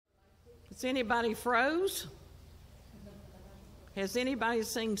Has anybody froze? Has anybody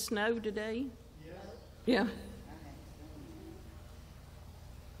seen snow today? Yes. Yeah.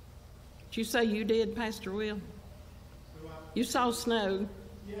 Did you say you did, Pastor Will? You saw snow?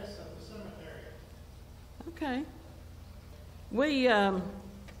 Yes, at the cemetery. Okay. We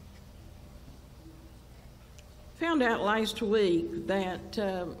found out last week that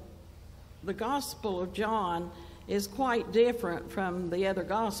the Gospel of John is quite different from the other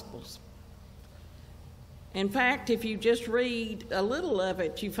Gospels. In fact, if you just read a little of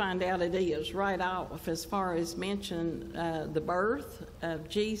it, you find out it is right off as far as mention the birth of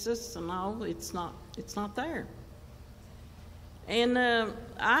Jesus and all. It's not there. And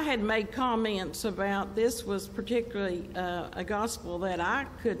I had made comments about this was particularly a gospel that I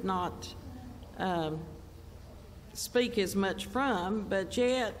could not speak as much from, but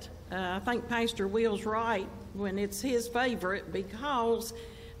yet I think Pastor Will's right when it's his favorite, because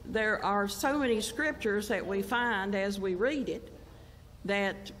there are so many scriptures that we find as we read it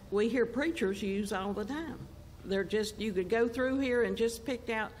that we hear preachers use all the time. They're just, you could go through here and just pick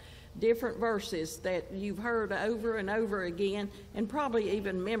out different verses that you've heard over and over again and probably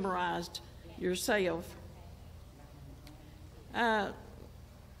even memorized yourself. Has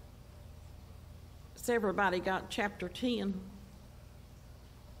everybody got chapter 10?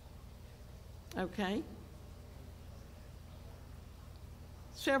 Okay.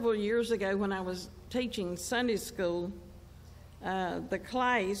 Several years ago when I was teaching Sunday school, the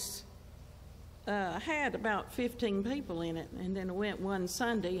class had about 15 people in it, and then it went one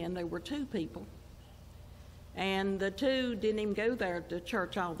Sunday and there were 2 people. And the 2 didn't even go there to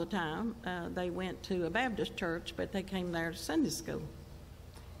church all the time. They went to a Baptist church, but they came there to Sunday school.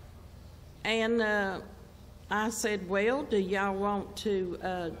 And I said, well, do y'all want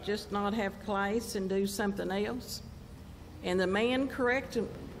to just not have class and do something else? And the man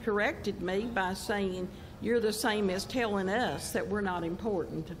corrected me by saying, you're the same as telling us that we're not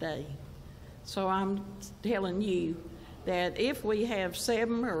important today. So I'm telling you that if we have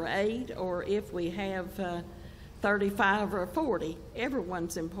 7 or 8, or if we have 35 or 40,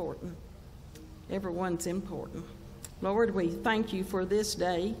 everyone's important. Everyone's important. Lord, we thank you for this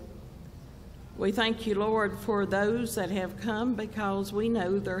day. We thank you, Lord, for those that have come, because we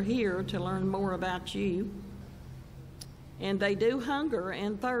know they're here to learn more about you. And they do hunger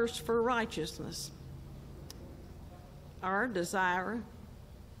and thirst for righteousness. Our desire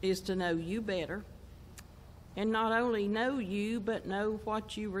is to know you better, and not only know you, but know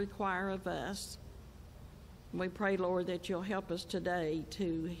what you require of us. We pray, Lord, that you'll help us today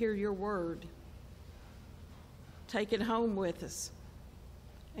to hear your word, take it home with us,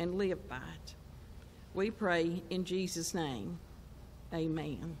 and live by it. We pray in Jesus' name.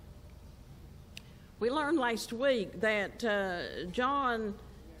 Amen. We learned last week that John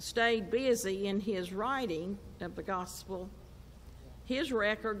stayed busy in his writing of the gospel. His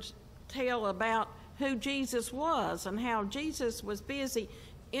records tell about who Jesus was and how Jesus was busy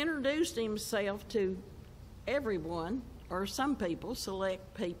introducing himself to everyone, or some people,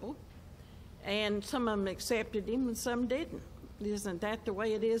 select people, and some of them accepted him and some didn't. Isn't that the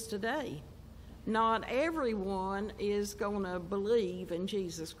way it is today? Not everyone is going to believe in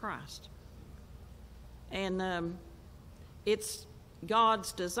Jesus Christ. And it's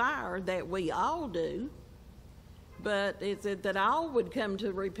God's desire that we all do, but it's that all would come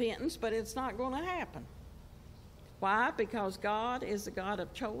to repentance, but it's not going to happen. Why? Because God is a God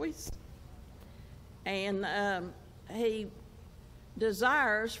of choice, and he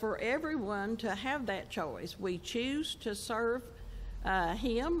desires for everyone to have that choice. We choose to serve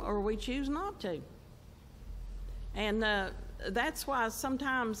him, or we choose not to. And that's why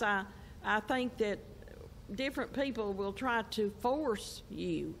sometimes I think that different people will try to force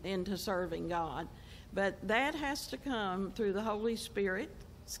you into serving God, but that has to come through the Holy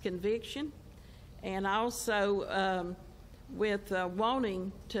Spirit's conviction, and also with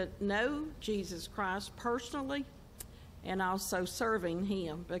wanting to know Jesus Christ personally, and also serving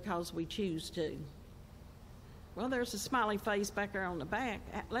him because we choose to. Well, there's a smiley face back there on the back.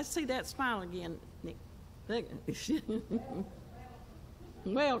 Let's see that smile again, Nick.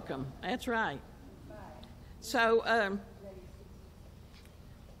 Welcome. That's right. So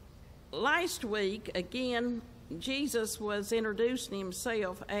last week, again, Jesus was introducing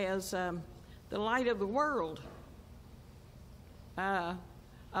himself as the light of the world, a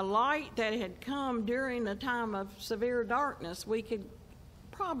light that had come during a time of severe darkness. We could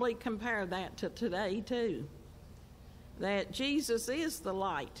probably compare that to today, too, that Jesus is the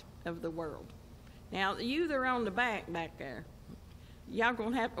light of the world. Now, you that are on the back there, y'all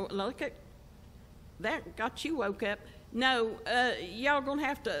going to have to look at that. Got you woke up. No, y'all gonna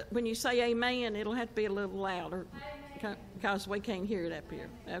have to, when you say amen, it'll have to be a little louder. Because we can't hear it up here.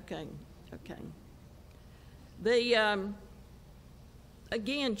 Okay.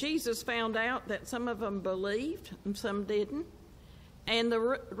 Again, Jesus found out that some of them believed and some didn't. And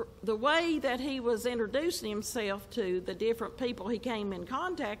the way that he was introducing himself to the different people he came in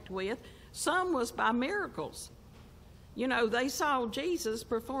contact with, some was by miracles. You know, they saw Jesus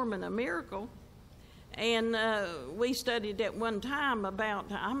performing a miracle. And we studied at one time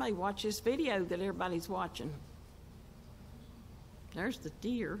about, I may watch this video that everybody's watching. There's the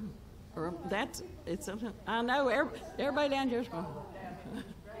deer. Or I know, everybody down here's going.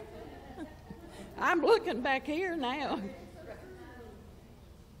 I'm looking back here now.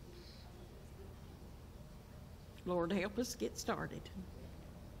 Lord, help us get started.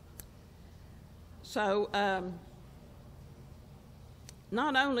 So,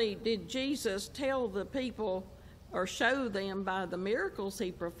 not only did Jesus tell the people or show them by the miracles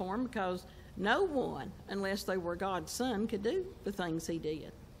he performed, because no one, unless they were God's son, could do the things he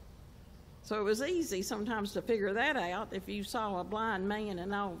did. So it was easy sometimes to figure that out. If you saw a blind man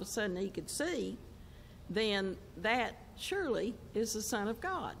and all of a sudden he could see, then that surely is the Son of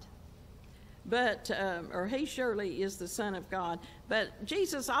God. But, or he surely is the Son of God. But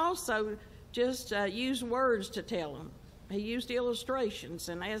Jesus also just used words to tell them. He used illustrations.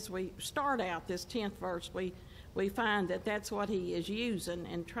 And as we start out this 10th verse, we find that that's what he is using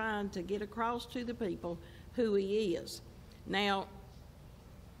and trying to get across to the people who he is. Now,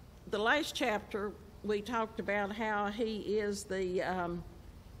 the last chapter, we talked about how he is the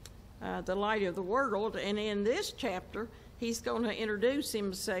light of the world. And in this chapter, he's going to introduce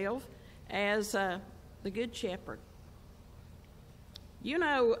himself as the Good Shepherd. You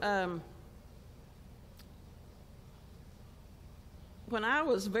know, when I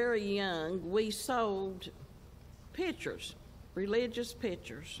was very young, we sold pictures, religious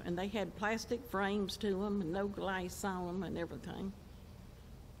pictures, and they had plastic frames to them and no glass on them and everything,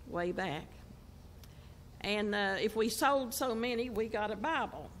 way back. And if we sold so many, we got a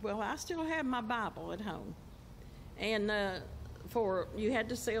Bible. Well, I still have my Bible at home. And you had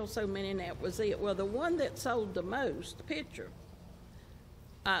to sell so many, and that was it. Well, the one that sold the most, the picture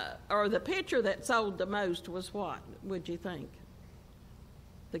that sold the most was what, would you think?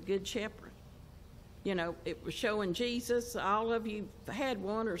 The Good Shepherd. You know, it was showing Jesus. All of you had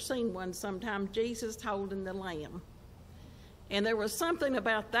one or seen one sometime, Jesus holding the lamb. And there was something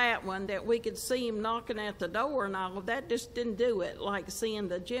about that one that we could see him knocking at the door and all of that just didn't do it, like seeing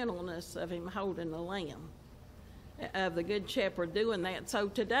the gentleness of him holding the lamb, of the Good Shepherd doing that. So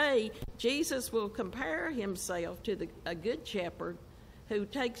today, Jesus will compare himself to a good shepherd who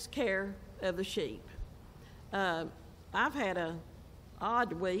takes care of the sheep. I've had an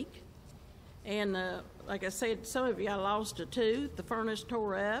odd week, and like I said, some of you, I lost a tooth, the furnace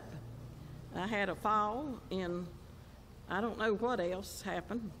tore up, I had a fall, and I don't know what else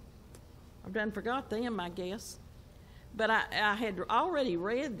happened. I've done forgot them, I guess. But I had already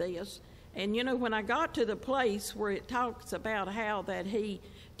read this, and you know, when I got to the place where it talks about how that he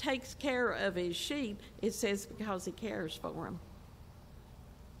takes care of his sheep, it says because he cares for them.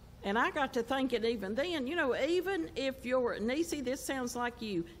 And I got to thinking even then, you know, even if Nisi, this sounds like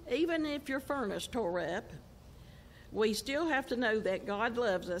you, even if your furnace tore up, we still have to know that God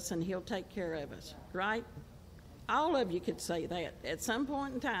loves us and he'll take care of us, right? All of you could say that. At some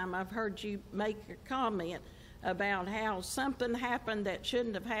point in time, I've heard you make a comment about how something happened that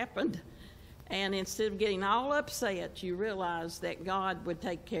shouldn't have happened, and instead of getting all upset, you realize that God would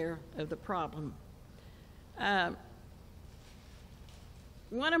take care of the problem.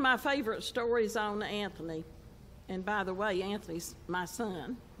 One of my favorite stories on Anthony, and by the way, Anthony's my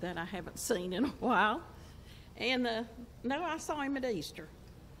son that I haven't seen in a while, and no, I saw him at Easter,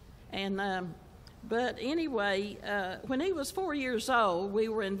 and but anyway, when he was 4 years old, we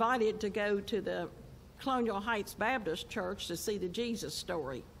were invited to go to the Colonial Heights Baptist Church to see the Jesus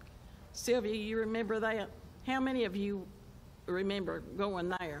story. Sylvia, you remember that? How many of you remember going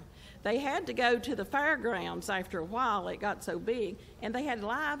there? They had to go to the fairgrounds after a while. It got so big, and they had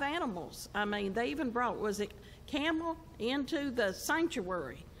live animals. I mean, they even brought, was it camel, into the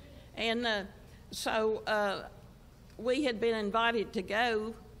sanctuary. And so we had been invited to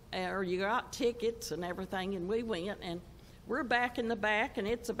go, or you got tickets and everything, and we went, and we're back in the back, and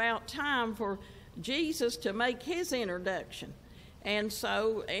it's about time for Jesus to make his introduction. And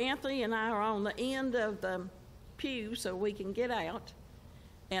so Anthony and I are on the end of the pew so we can get out,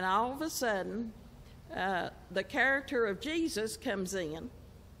 and all of a sudden, the character of Jesus comes in,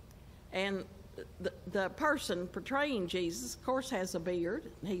 and the person portraying Jesus, of course, has a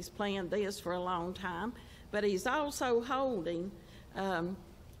beard. He's planned this for a long time, but he's also holding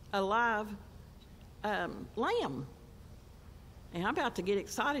a live lamb. And I'm about to get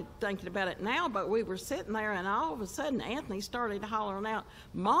excited thinking about it now, but we were sitting there, and all of a sudden Anthony started hollering out,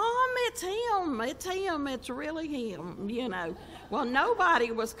 "Mom, it's him, it's him, it's really him," you know. Well,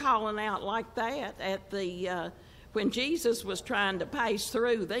 nobody was calling out like that at the when Jesus was trying to pass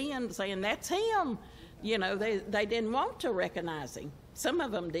through then, saying, "That's him." You know, they didn't want to recognize him. Some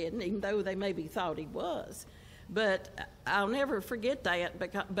of them didn't, even though they maybe thought he was. But I'll never forget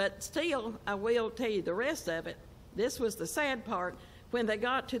that, but still, I will tell you the rest of it. This was the sad part. When they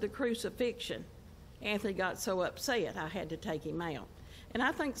got to the crucifixion, Anthony got so upset I had to take him out. And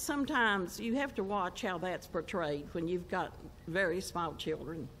I think sometimes you have to watch how that's portrayed when you've got very small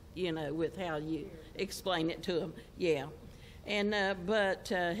children, you know, with how you explain it to them. Yeah. And but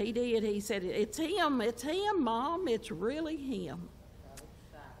he did. He said, it's him, Mom. It's really him.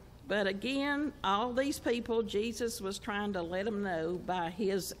 But again, all these people, Jesus was trying to let them know by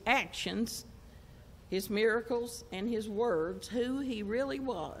his actions, his miracles, and his words, who he really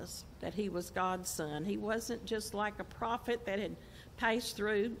was, that he was God's son. He wasn't just like a prophet that had passed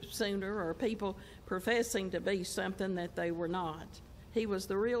through sooner, or people professing to be something that they were not. He was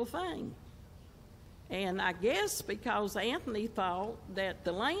the real thing. And I guess because Anthony thought that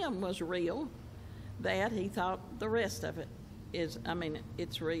the lamb was real, that he thought the rest of it is,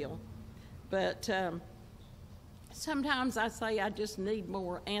 it's real. But sometimes I say I just need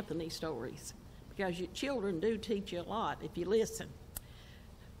more Anthony stories, because your children do teach you a lot if you listen.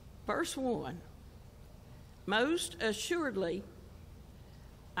 Verse 1, most assuredly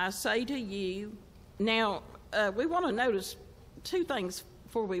I say to you. Now, we want to notice two things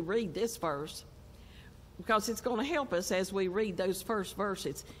before we read this verse, because it's going to help us as we read those first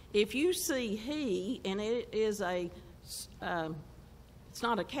verses. If you see he, and it is it's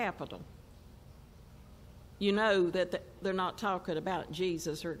not a capital, you know that they're not talking about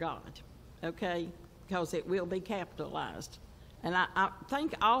Jesus or God, okay? Because it will be capitalized. And I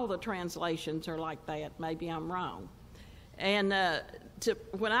think all the translations are like that. Maybe I'm wrong. And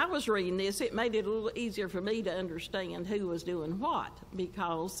when I was reading this, it made it a little easier for me to understand who was doing what,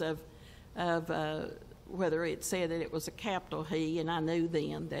 because of whether it said that it was a capital he, and I knew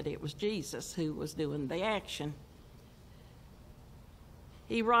then that it was Jesus who was doing the action.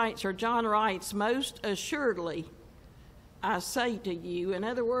 He writes, or John writes, most assuredly I say to you. In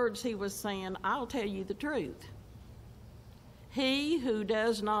other words, he was saying, I'll tell you the truth. He who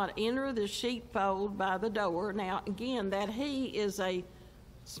does not enter the sheepfold by the door. Now, again, that he is a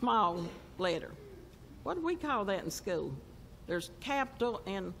small letter. What do we call that in school? There's capital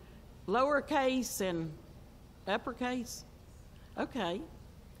and lowercase and uppercase. Okay.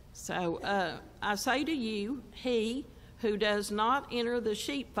 So I say to you, he who does not enter the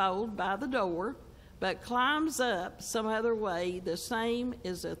sheepfold by the door, but climbs up some other way, the same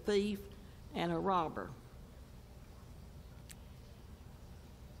is a thief and a robber.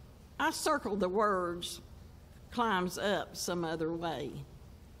 I circled the words, climbs up some other way.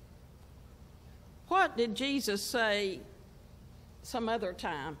 What did Jesus say some other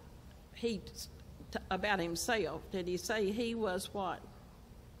time about himself? Did he say he was what?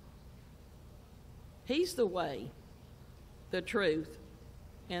 He's the way, the truth,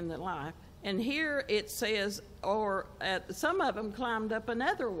 and the life. And here it says, some of them climbed up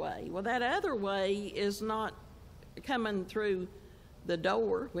another way. Well, that other way is not coming through the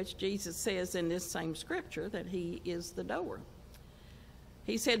door, which Jesus says in this same scripture that he is the door.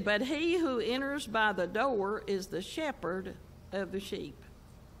 He said, but he who enters by the door is the shepherd of the sheep.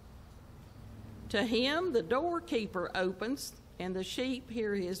 To him the doorkeeper opens, and the sheep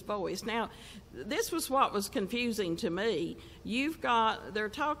hear his voice. Now, this was what was confusing to me. They're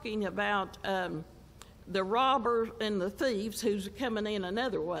talking about the robber and the thieves who's coming in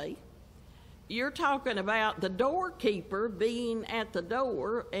another way. You're talking about the doorkeeper being at the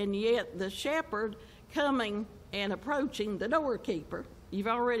door, and yet the shepherd coming and approaching the doorkeeper. You've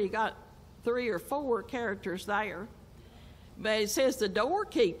already got 3 or 4 characters there. But it says the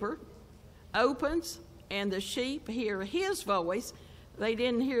doorkeeper opens, and the sheep hear his voice. They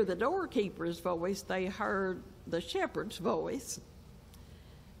didn't hear the doorkeeper's voice. They heard the shepherd's voice.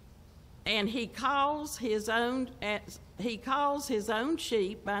 And he calls his own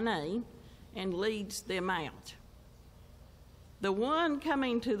sheep by name and leads them out. The one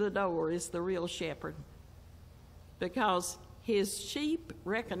coming to the door is the real shepherd, because his sheep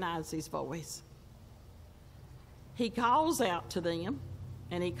recognize his voice. He calls out to them,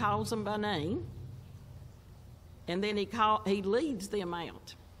 and he calls them by name, and then he leads them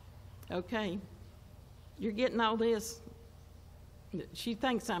out. Okay, you're getting all this? She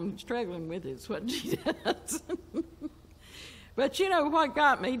thinks I'm struggling with it, is what she does. But you know what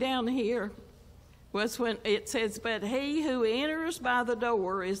got me down here was when it says, "But he who enters by the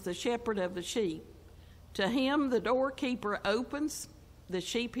door is the shepherd of the sheep. To him the doorkeeper opens. The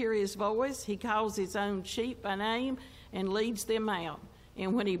sheep hear his voice. He calls his own sheep by name and leads them out.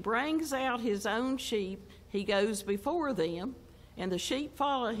 And when he brings out his own sheep, he goes before them, and the sheep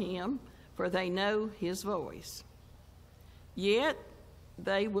follow him, for they know his voice. Yet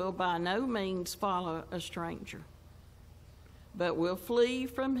they will by no means follow a stranger, but will flee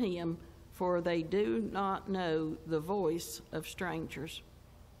from him, for they do not know the voice of strangers."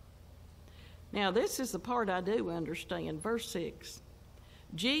 Now, this is the part I do understand. Verse 6.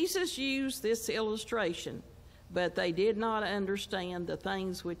 Jesus used this illustration, but they did not understand the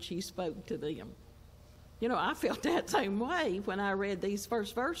things which he spoke to them. You know, I felt that same way when I read these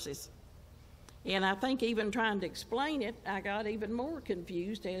first verses. And I think even trying to explain it, I got even more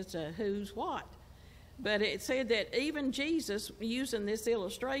confused as to who's what. But it said that even Jesus using this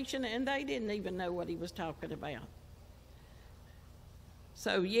illustration, and they didn't even know what he was talking about.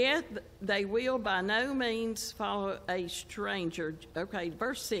 So, yet they will by no means follow a stranger. Okay,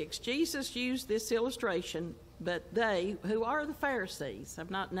 verse 6. Jesus used this illustration, but they, who are the Pharisees, I've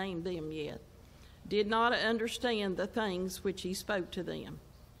not named them yet, did not understand the things which he spoke to them.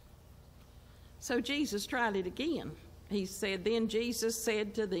 So Jesus tried it again. He said, "Then Jesus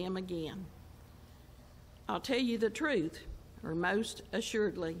said to them again, I'll tell you the truth, or most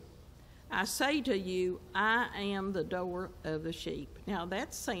assuredly, I say to you, I am the door of the sheep." Now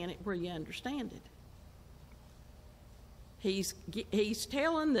that's saying it where you understand it. He's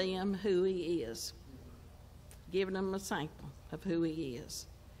telling them who he is, giving them a sample of who he is.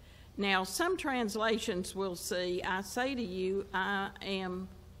 Now some translations will see, "I say to you, I am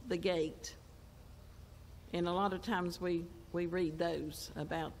the gate." And a lot of times we read those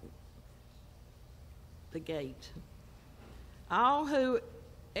about the gate. "All who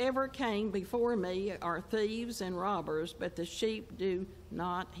ever came before me are thieves and robbers, but the sheep do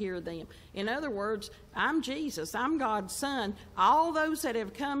not hear them." In other words, I'm Jesus, I'm God's son. All those that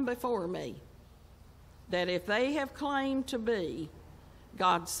have come before me, that if they have claimed to be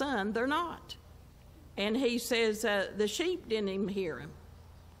God's son, they're not. And he says the sheep didn't even hear him.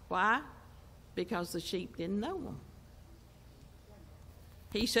 Why? Because the sheep didn't know him.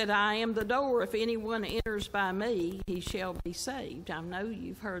 He said, "I am the door. If anyone enters by me, he shall be saved." I know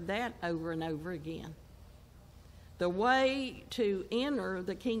you've heard that over and over again. The way to enter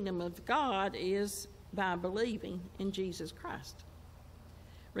the kingdom of God is by believing in Jesus Christ.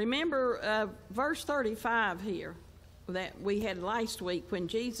 Remember verse 35 here that we had last week, when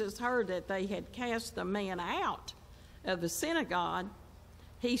Jesus heard that they had cast the man out of the synagogue.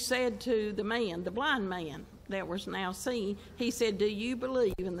 He said to the man, the blind man that was now seeing, he said, "Do you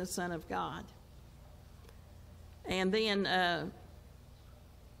believe in the Son of God?" And then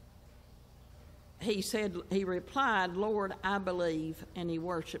he replied, "Lord, I believe," and he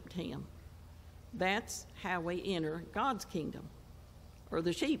worshiped him. That's how we enter God's kingdom, or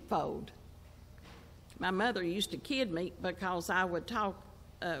the sheepfold. My mother used to kid me because I would talk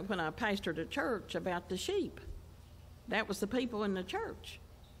when I pastored a church about the sheep. That was the people in the church.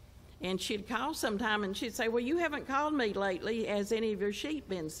 And she'd call sometime and she'd say, "Well, you haven't called me lately. Has any of your sheep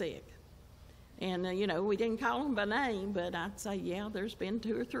been sick?" And, we didn't call them by name, but I'd say, "Yeah, there's been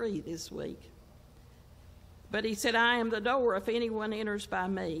 2 or 3 this week." But he said, "I am the door. If anyone enters by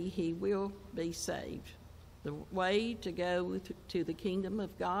me, he will be saved." The way to go to the kingdom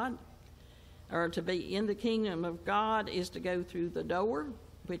of God, or to be in the kingdom of God, is to go through the door,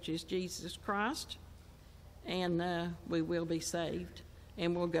 which is Jesus Christ, and we will be saved.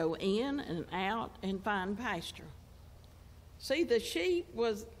 And we'll go in and out and find pasture. See, the sheep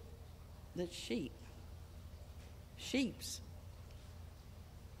was the sheep. Sheeps.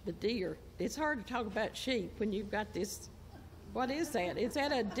 The deer. It's hard to talk about sheep when you've got this. What is that? Is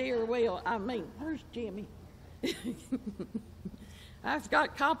that a deer wheel? Where's Jimmy? I've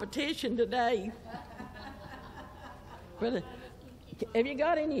got competition today. But have you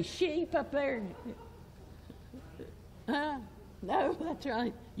got any sheep up there? Huh? No, that's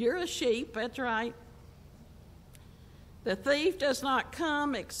right. You're a sheep, that's right. "The thief does not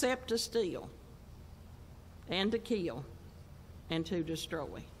come except to steal and to kill and to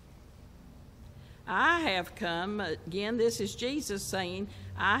destroy. I have come," again, this is Jesus saying,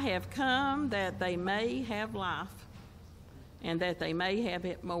 "I have come that they may have life, and that they may have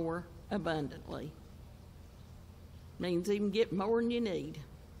it more abundantly." Means even get more than you need.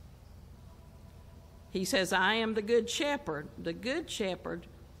 He says, "I am the good shepherd." The good shepherd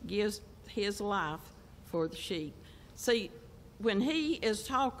gives his life for the sheep. See, when he is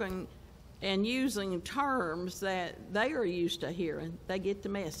talking and using terms that they are used to hearing, they get the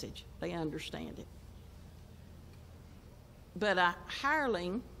message. They understand it. But a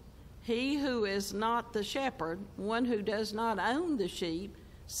hireling, he who is not the shepherd, one who does not own the sheep,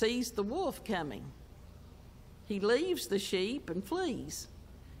 sees the wolf coming. He leaves the sheep and flees,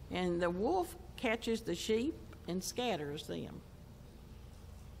 and the wolf catches the sheep and scatters them.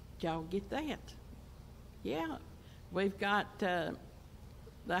 Did y'all get that? Yeah. We've got the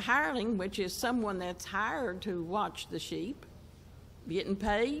hireling, which is someone that's hired to watch the sheep, getting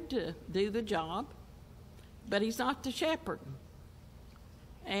paid to do the job, but he's not the shepherd.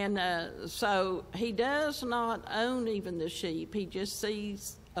 And so he does not own even the sheep. He just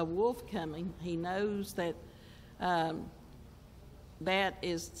sees a wolf coming. He knows that that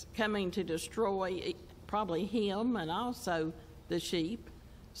is coming to destroy probably him and also the sheep.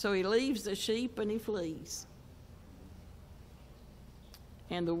 So he leaves the sheep and he flees.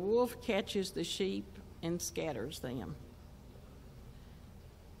 And the wolf catches the sheep and scatters them.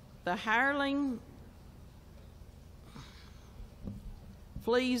 The hireling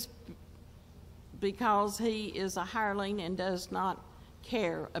flees because he is a hireling and does not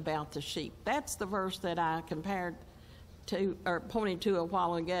care about the sheep. That's the verse that I compared to or pointed to a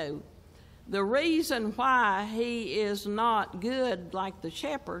while ago. The reason why he is not good like the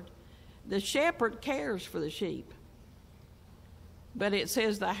shepherd cares for the sheep. But it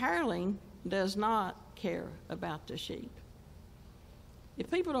says the hireling does not care about the sheep.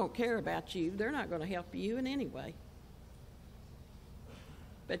 If people don't care about you, they're not going to help you in any way.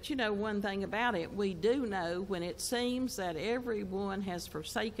 But you know one thing about it, we do know when it seems that everyone has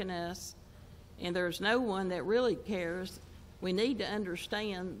forsaken us and there's no one that really cares, we need to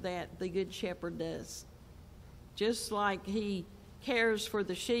understand that the Good Shepherd does. Just like he cares for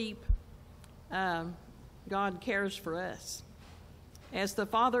the sheep, God cares for us. As the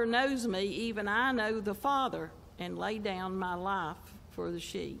Father knows me, even I know the Father, and lay down my life for the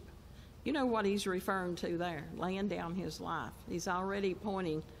sheep. You know what he's referring to there, laying down his life. He's already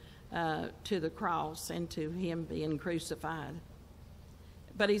pointing to the cross and to him being crucified.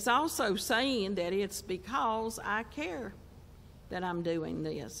 But he's also saying that it's because I care that I'm doing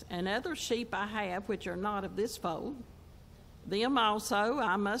this. And other sheep I have, which are not of this fold, them also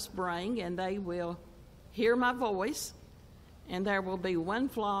I must bring, and they will hear my voice, and there will be one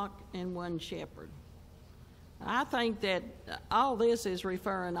flock and one shepherd. I think that all this is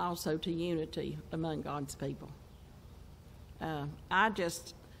referring also to unity among God's people.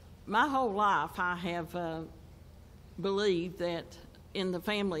 My whole life I have believed that in the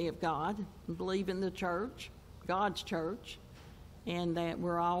family of God, believe in the church, God's church, and that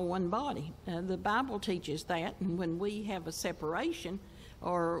we're all one body. The Bible teaches that, and when we have a separation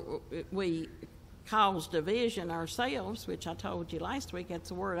or we cause division ourselves, which I told you last week, that's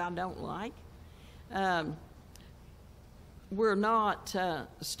a word I don't like, we're not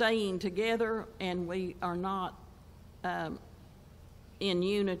staying together, and we are not in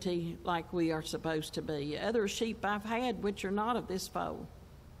unity like we are supposed to be. Other sheep I've had which are not of this fold,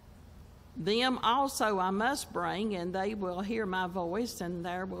 them also I must bring, and they will hear my voice, and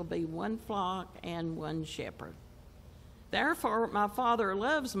there will be one flock and one shepherd. Therefore my Father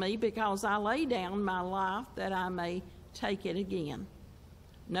loves me, because I lay down my life that I may take it again.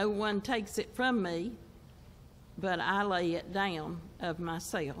 No one takes it from me, but I lay it down of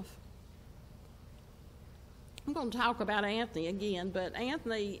myself. I'm going to talk about Anthony again, but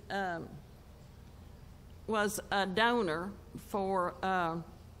Anthony was a donor for, I'm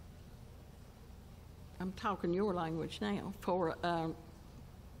talking your language now, for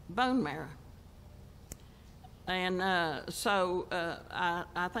bone marrow. And so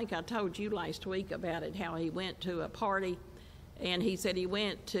I think I told you last week about it, how he went to a party, and he said he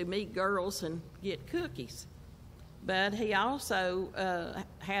went to meet girls and get cookies. But he also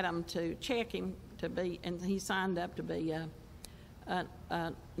had them to check him to be, and he signed up to be not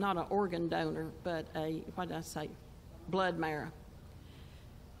an organ donor, but blood marrow.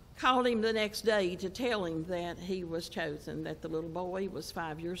 Called him the next day to tell him that he was chosen, that the little boy was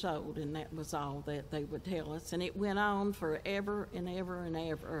 5 years old, and that was all that they would tell us. And it went on forever and ever and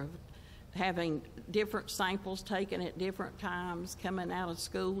ever, having different samples taken at different times, coming out of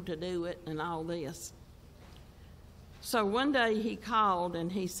school to do it, and all this. So one day he called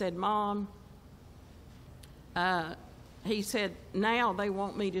and he said, Mom, he said, now they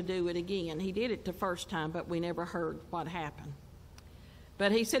want me to do it again. He did it the first time, but we never heard what happened.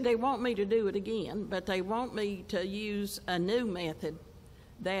 But he said they want me to do it again, but they want me to use a new method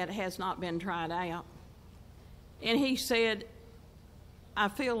that has not been tried out. And he said, I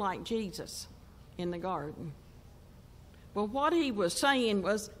feel like Jesus in the garden. Well, what he was saying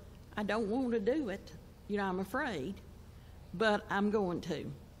was, I don't want to do it. I'm afraid, but I'm going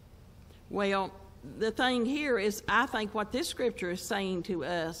to. Well, the thing here is, I think what this scripture is saying to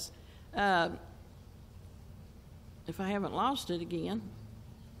us, if I haven't lost it again,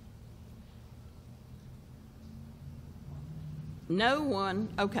 no one,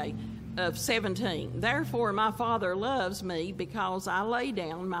 of 17. Therefore my Father loves me, because I lay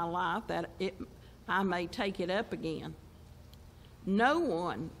down my life that I may take it up again. No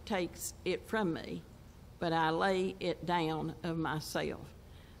one takes it from me, but I lay it down of myself.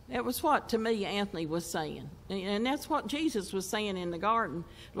 That was what, to me, Anthony was saying. And that's what Jesus was saying in the garden.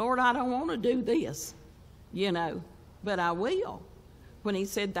 Lord, I don't want to do this, but I will, when he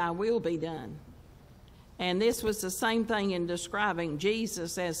said, thy will be done. And this was the same thing in describing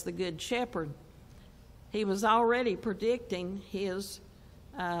Jesus as the Good Shepherd. He was already predicting his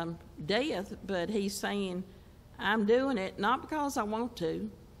death, but he's saying, I'm doing it not because I want to,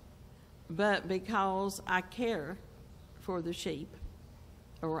 but because I care for the sheep,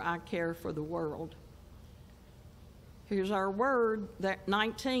 or I care for the world. Here's our word,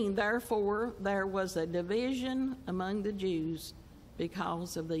 19. Therefore, there was a division among the Jews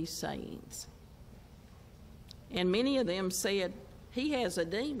because of these sayings. And many of them said, he has a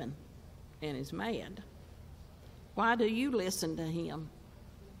demon and is mad. Why do you listen to him?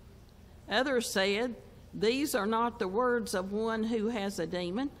 Others said, these are not the words of one who has a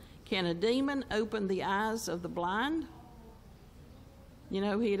demon. Can a demon open the eyes of the blind?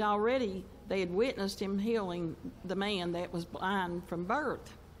 They had witnessed him healing the man that was blind from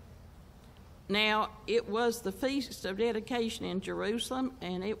birth. Now, it was the Feast of Dedication in Jerusalem,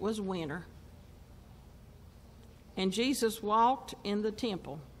 and it was winter. And Jesus walked in the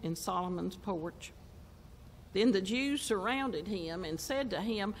temple in Solomon's porch. Then the Jews surrounded him and said to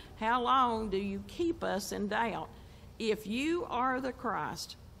him, how long do you keep us in doubt? If you are the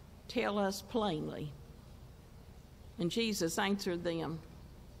Christ, tell us plainly. And Jesus answered them,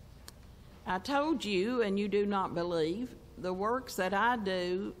 I told you, and you do not believe. The works that I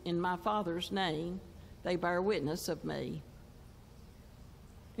do in my Father's name, they bear witness of me.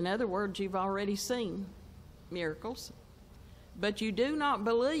 In other words, you've already seen miracles, but you do not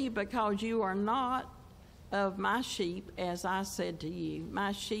believe because you are not of my sheep, as I said to you.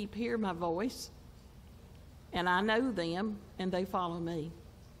 My sheep hear my voice, and I know them, and they follow me.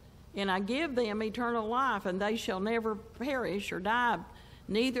 And I give them eternal life, and they shall never perish or die,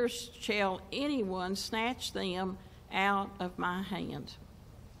 neither shall anyone snatch them out of my hand.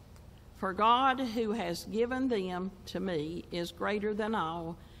 For God, who has given them to me, is greater than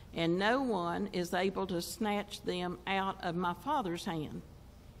all, and no one is able to snatch them out of my Father's hand.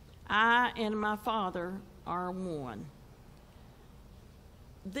 I and my Father are one.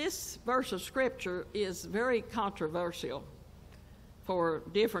 This verse of Scripture is very controversial for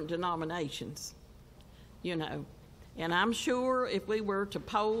different denominations, And I'm sure if we were to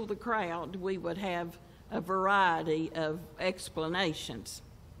poll the crowd, we would have a variety of explanations.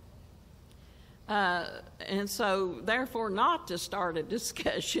 And so, therefore, not to start a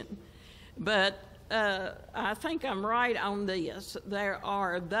discussion, but I think I'm right on this. There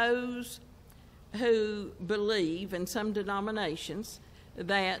are those who believe in some denominations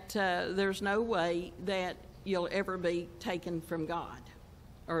that there's no way that you'll ever be taken from God,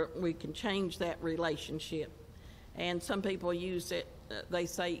 or we can change that relationship. And some people use it, they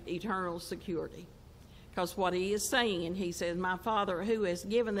say eternal security. Because what he is saying, he says, my Father who has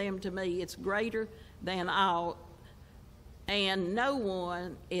given them to me, it's greater than all, and no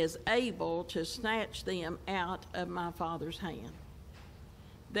one is able to snatch them out of my Father's hand.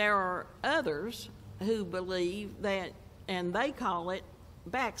 There are others who believe that, and they call it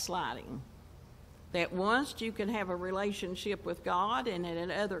backsliding, that once you can have a relationship with God, and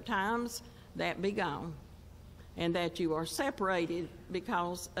at other times that be gone, and that you are separated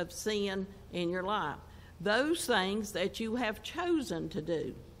because of sin in your life. Those things that you have chosen to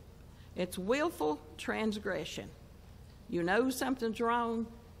do. It's willful transgression. You know something's wrong,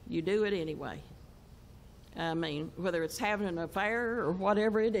 you do it anyway. Whether it's having an affair or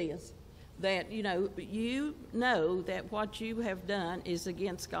whatever it is, that you know that what you have done is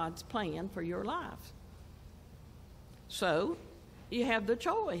against God's plan for your life. So you have the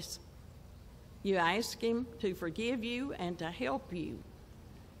choice. You ask him to forgive you and to help you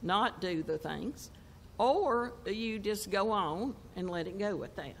not do the things, or you just go on and let it go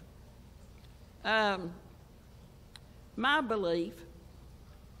with that. My belief,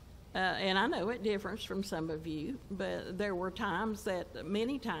 and I know it differs from some of you, but there were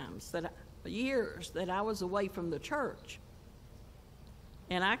many times, years that I was away from the church,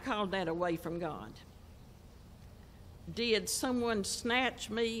 and I called that away from God. Did someone snatch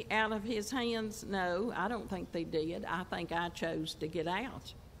me out of his hands? No, I don't think they did. I think I chose to get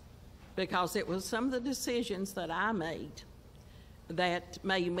out because it was some of the decisions that I made that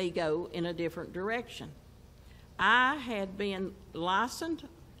made me go in a different direction. I had been licensed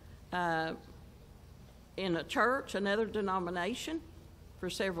in a church, another denomination, for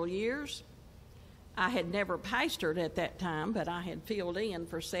several years. I had never pastored at that time, but I had filled in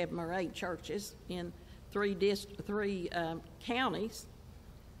for 7 or 8 churches in three counties.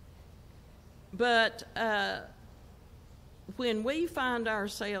 But when we find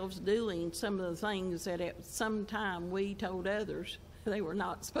ourselves doing some of the things that at some time we told others they were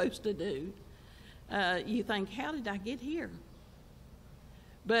not supposed to do, you think, how did I get here?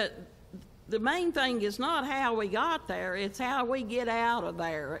 But the main thing is not how we got there, it's how we get out of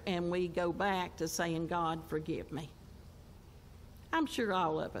there and we go back to saying, God, forgive me. I'm sure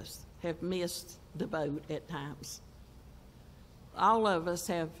all of us have missed the boat at times. All of us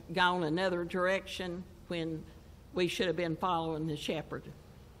have gone another direction when we should have been following the shepherd.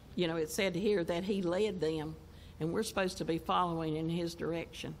 You know, it said here that he led them, and we're supposed to be following in his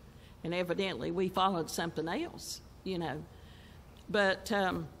direction. And evidently we followed something else, you know. But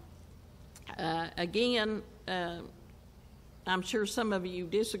again, I'm sure some of you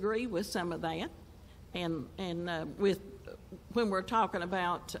disagree with some of that. And with when we're talking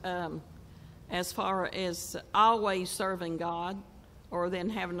about as far as always serving God, or then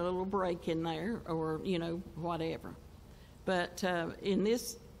having a little break in there, or, you know, whatever. But the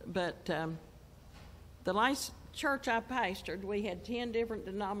last church I pastored, we had 10 different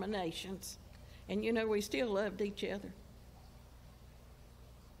denominations, and, you know, we still loved each other.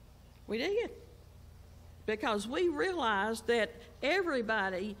 We did. Because we realized that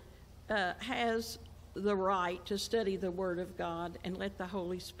everybody has the right to study the Word of God and let the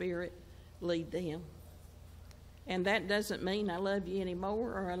Holy Spirit lead them. And that doesn't mean I love you any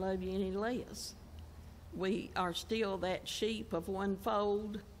more or I love you any less. We are still that sheep of one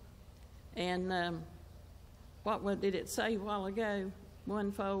fold. And what did it say a while ago?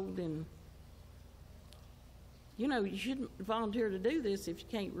 One fold. And, you know, you shouldn't volunteer to do this if you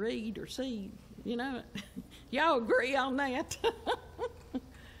can't read or see. You know, y'all agree on that?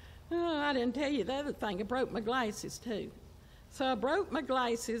 Oh, I didn't tell you the other thing. I broke my glasses, too. So I broke my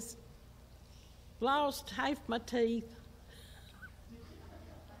glasses, lost half my teeth.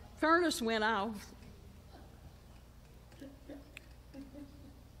 Furnace went off.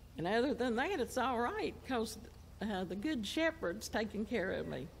 And other than that, it's all right, because the Good Shepherd's taking care of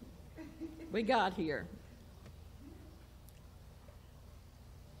me. We got here.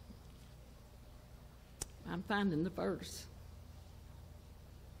 I'm finding the verse.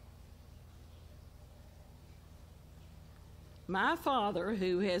 My Father,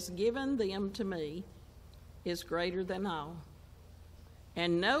 who has given them to me, is greater than all,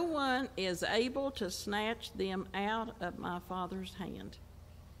 and no one is able to snatch them out of my Father's hand.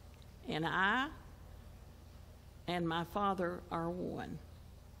 And I and my Father are one.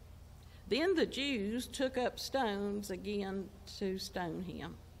 Then the Jews took up stones again to stone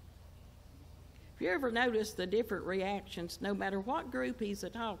him. If you ever notice the different reactions, no matter what group he's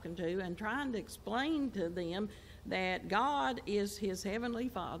talking to and trying to explain to them that God is his heavenly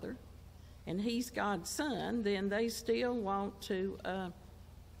Father and he's God's Son, then they still want to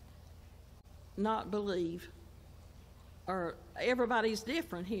not believe. Or everybody's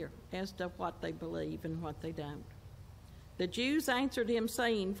different here as to what they believe and what they don't. The Jews answered him,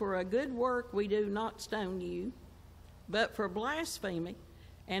 saying, for a good work we do not stone you, but for blasphemy,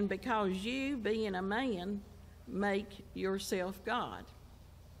 and because you, being a man, make yourself God.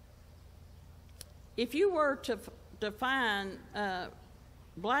 If you were to define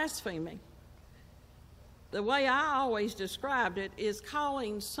blasphemy, the way I always described it is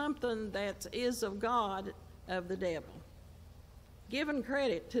calling something that is of God of the devil, giving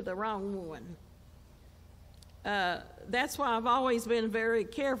credit to the wrong one. That's why I've always been very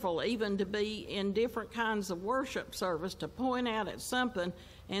careful, even to be in different kinds of worship service, to point out at something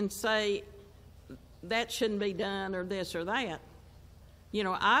and say, that shouldn't be done, or this or that. You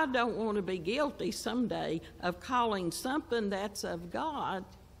know, I don't want to be guilty someday of calling something that's of God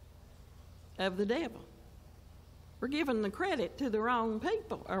of the devil. We're giving the credit to the wrong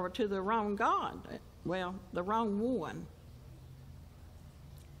people, or to the wrong God. Well, the wrong one.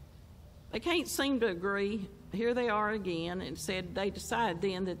 They can't seem to agree. Here they are again, and said they decided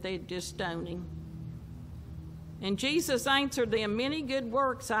then that they'd just stone him. And Jesus answered them, many good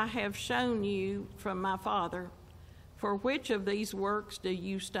works I have shown you from my Father. For which of these works do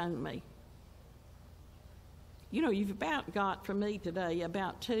you stone me? You know, you've about got from me today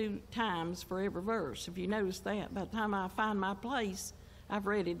about 2 times for every verse. If you notice that, by the time I find my place, I've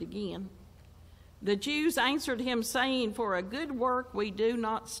read it again. The Jews answered him, saying, For a good work we do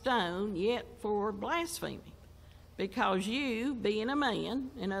not stone, yet for blasphemy. Because you, being a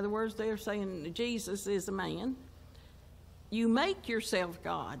man, in other words, they're saying Jesus is a man, you make yourself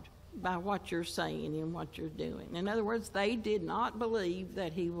God by what you're saying and what you're doing. In other words, they did not believe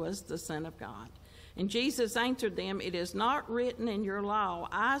that he was the Son of God. And Jesus answered them, It is not written in your law,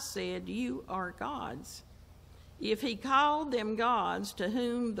 I said you are gods. If he called them gods to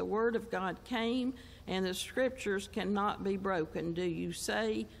whom the word of God came and the scriptures cannot be broken, do you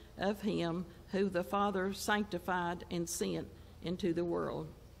say of him who the Father sanctified and sent into the world,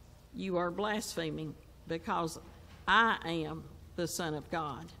 you are blaspheming, because I am the Son of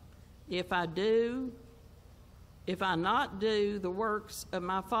God. If I not do the works of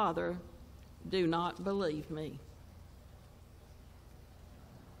my Father, do not believe me.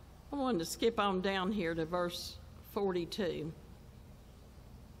 I wanted to skip on down here to verse 42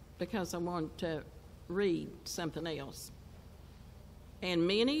 because I want to read something else. And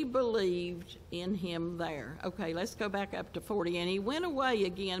many believed in him there. Okay, let's go back up to 40. And he went away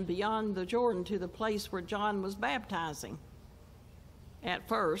again beyond the Jordan to the place where John was baptizing at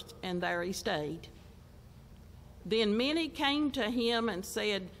first, and there he stayed. Then many came to him and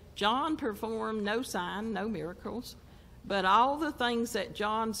said, John performed no sign, no miracles, but all the things that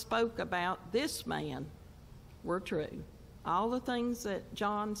John spoke about this man were true. All the things that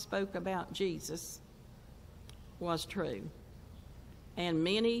John spoke about Jesus was true. And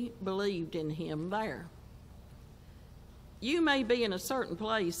many believed in him there. You may be in a certain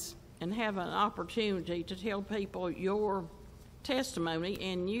place and have an opportunity to tell people your testimony,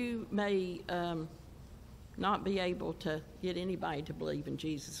 and you may not be able to get anybody to believe in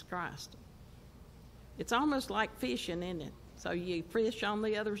Jesus Christ. It's almost like fishing, isn't it? So you fish on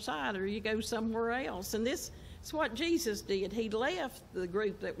the other side or you go somewhere else. And this is what Jesus did. He left the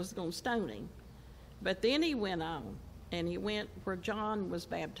group that was going to stone him. But then he went on, and he went where John was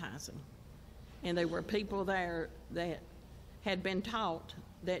baptizing. And there were people there that had been taught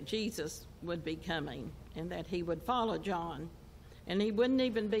that Jesus would be coming and that he would follow John. And he wouldn't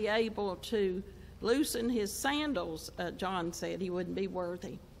even be able to loosen his sandals, John said. He wouldn't be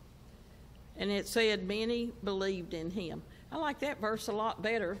worthy. And it said many believed in him. I like that verse a lot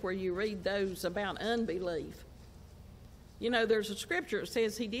better where you read those about unbelief. You know, there's a scripture that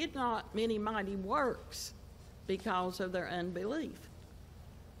says he did not many mighty works because of their unbelief.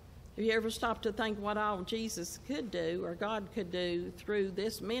 Have you ever stopped to think what all Jesus could do or God could do through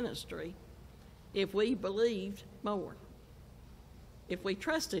this ministry if we believed more, if we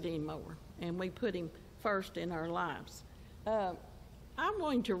trusted him more, and we put him first in our lives? I'm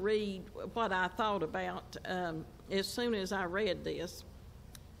going to read what I thought about as soon as I read this.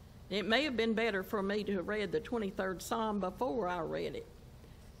 It may have been better for me to have read the 23rd Psalm before I read it.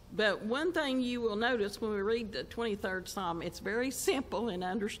 But one thing you will notice when we read the 23rd Psalm, it's very simple in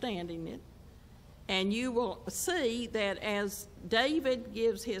understanding it. And you will see that as David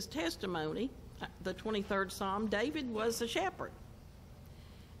gives his testimony, the 23rd Psalm, David was a shepherd.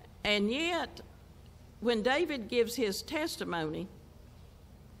 And yet, when David gives his testimony,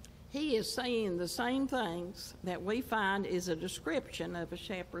 he is saying the same things that we find is a description of a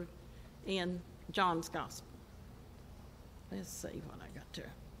shepherd in John's Gospel. Let's see what I got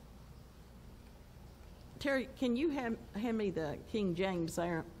there. Terry, can you hand me the King James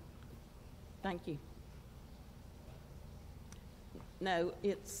there? Thank you. No,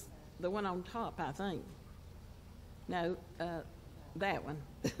 it's the one on top, I think. No, that one.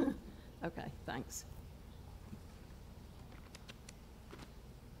 Okay, thanks.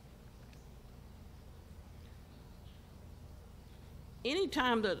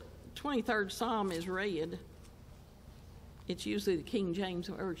 Anytime the 23rd Psalm is read, it's usually the King James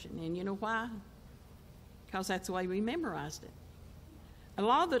Version. And you know why? Because that's the way we memorized it. A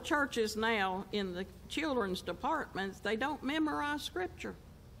lot of the churches now in the children's departments, they don't memorize Scripture.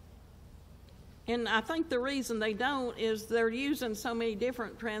 And I think the reason they don't is they're using so many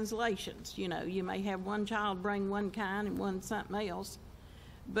different translations. You know, you may have one child bring one kind and one something else.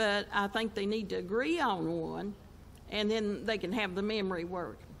 But I think they need to agree on one, and then they can have the memory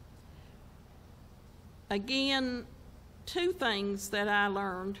work. Again, two things that I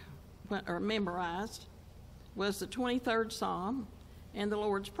learned or memorized was the 23rd Psalm and the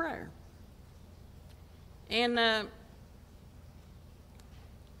Lord's Prayer. And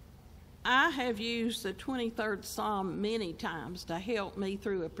I have used the 23rd Psalm many times to help me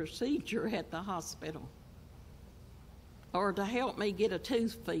through a procedure at the hospital or to help me get a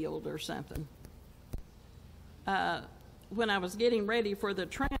tooth filled or something. when I was getting ready for the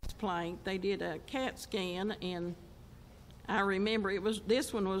transplant, they did a CAT scan, and I remember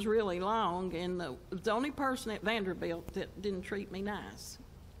this one was really long, and the only person at Vanderbilt that didn't treat me nice.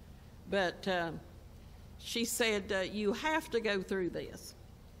 But she said, you have to go through this,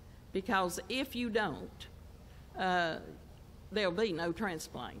 because if you don't, there'll be no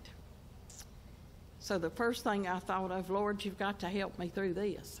transplant. So the first thing I thought of, Lord, you've got to help me through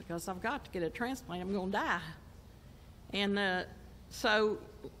this, because I've got to get a transplant. I'm going to die. And so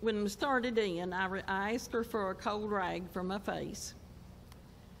when we started in, I asked her for a cold rag for my face,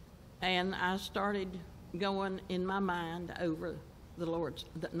 and I started going in my mind over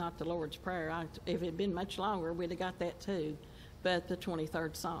not the Lord's Prayer. If it had been much longer, we'd have got that too, but the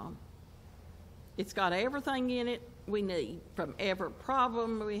 23rd Psalm. It's got everything in it we need from every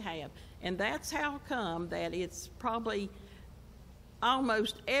problem we have. And that's how come that it's probably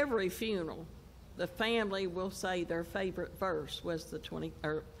almost every funeral, the family will say their favorite verse was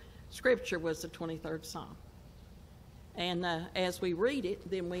scripture was the 23rd Psalm. And as we read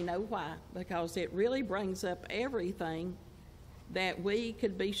it, then we know why, because it really brings up everything that we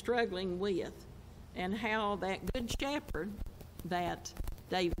could be struggling with, and how that good shepherd that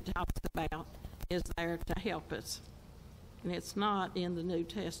David talks about is there to help us. And it's not in the New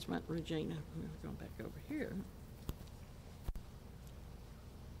Testament, Regina. We're going back over here.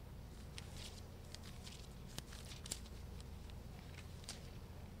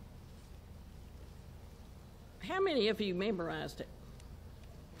 How many of you memorized it?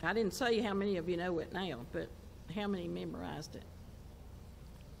 I didn't say how many of you know it now, but how many memorized it?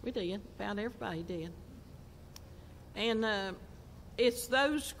 We did. About everybody did. And it's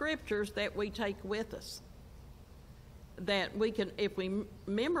those scriptures that we take with us, that we can, if we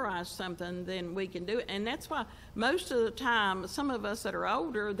memorize something, then we can do it. And that's why most of the time, some of us that are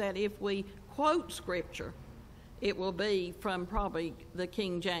older, that if we quote scripture, it will be from probably the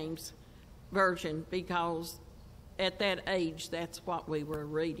King James Version, because at that age, that's what we were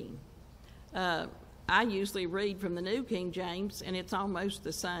reading. I usually read from the New King James, and it's almost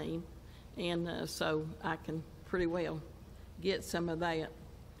the same, and so I can pretty well get some of that.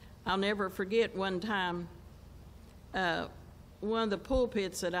 I'll never forget one time, one of the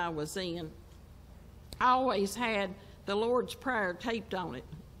pulpits that I was in, I always had the Lord's Prayer taped on it,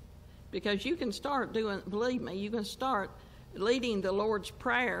 because you can start doing, believe me, you can start leading the Lord's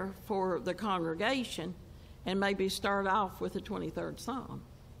Prayer for the congregation and maybe start off with the 23rd Psalm.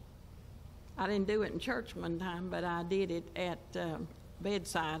 I didn't do it in church one time, but I did it at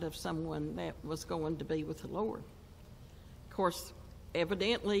bedside of someone that was going to be with the Lord. Of course,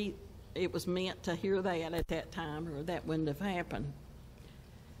 evidently, it was meant to hear that at that time, or that wouldn't have happened.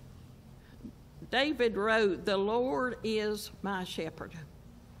 David wrote, "The Lord is my shepherd."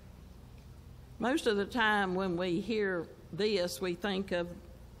 Most of the time when we hear this, we think of,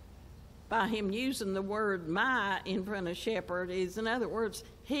 by him using the word "my" in front of shepherd, is, in other words,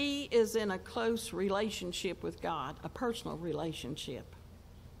 he is in a close relationship with God, a personal relationship.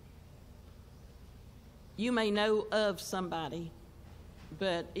 You may know of somebody,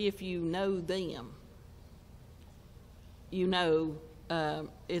 but if you know them, you know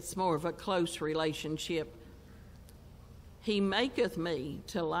it's more of a close relationship. He maketh me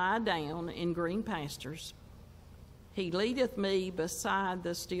to lie down in green pastures. He leadeth me beside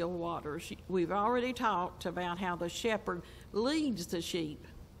the still waters. We've already talked about how the shepherd leads the sheep.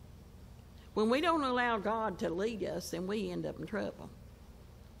 When we don't allow God to lead us, then we end up in trouble,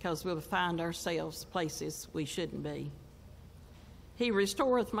 because we'll find ourselves places we shouldn't be. He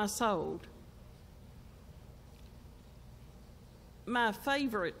restoreth my soul. My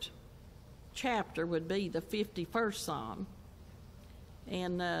favorite chapter would be the 51st Psalm.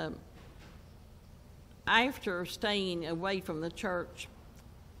 And after staying away from the church,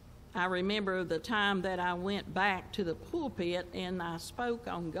 I remember the time that I went back to the pulpit and I spoke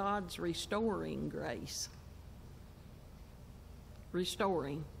on God's restoring grace.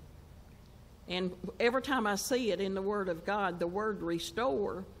 Restoring. And every time I see it in the Word of God, the word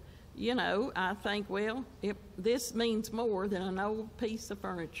restore, you know, I think, well, this means more than an old piece of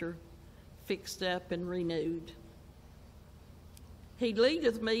furniture fixed up and renewed. He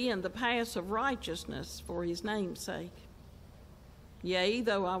leadeth me in the paths of righteousness for his name's sake. Yea,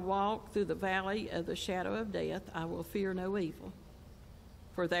 though I walk through the valley of the shadow of death, I will fear no evil,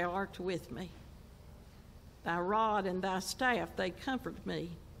 for thou art with me. Thy rod and thy staff, they comfort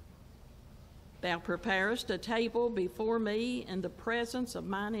me. Thou preparest a table before me in the presence of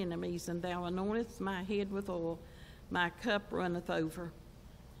mine enemies, and thou anointest my head with oil. My cup runneth over.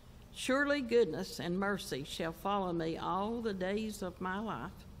 Surely goodness and mercy shall follow me all the days of my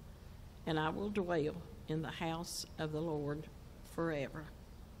life, and I will dwell in the house of the Lord forever.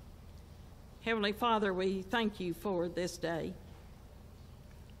 Heavenly Father, we thank you for this day.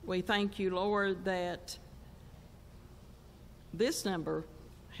 We thank you, Lord, that this number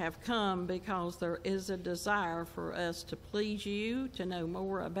have come because there is a desire for us to please you, to know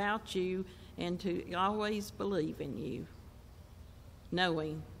more about you, and to always believe in you,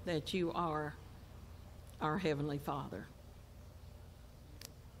 knowing that you are our Heavenly Father.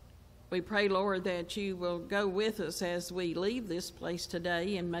 We pray, Lord, that you will go with us as we leave this place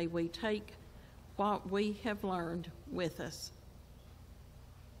today, and may we take what we have learned with us.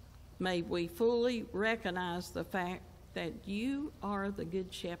 May we fully recognize the fact that you are the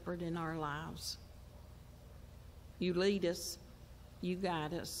Good Shepherd in our lives. You lead us, you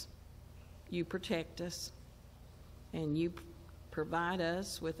guide us, you protect us, and you provide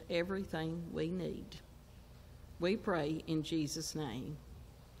us with everything we need. We pray in Jesus' name.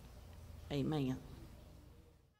 Amen.